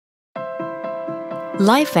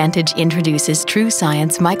LifeVantage introduces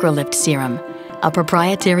TrueScience Micro Lift Serum, a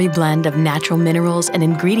proprietary blend of natural minerals and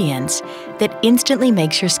ingredients that instantly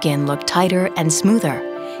makes your skin look tighter and smoother,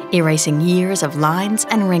 erasing years of lines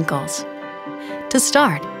and wrinkles. To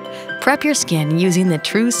start, prep your skin using the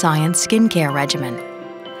TrueScience skincare regimen.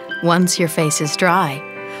 Once your face is dry,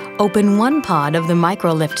 open one pod of the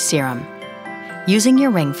Micro Lift Serum. Using your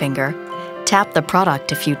ring finger, tap the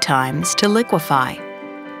product a few times to liquefy.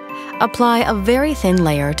 Apply a very thin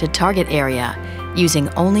layer to target area using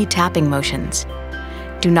only tapping motions.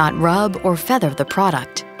 Do not rub or feather the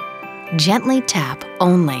product. Gently tap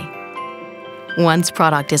only. Once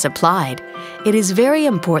product is applied, it is very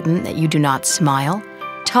important that you do not smile,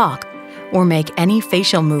 talk, or make any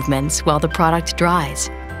facial movements while the product dries.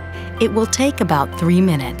 It will take about 3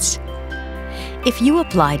 minutes. If you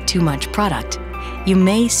applied too much product, you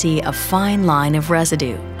may see a fine line of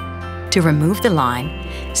residue. To remove the line,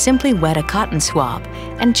 simply wet a cotton swab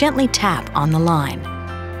and gently tap on the line.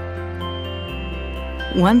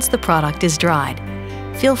 Once the product is dried,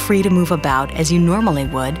 feel free to move about as you normally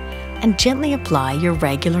would and gently apply your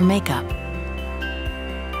regular makeup.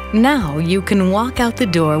 Now you can walk out the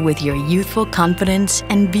door with your youthful confidence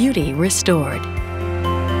and beauty restored.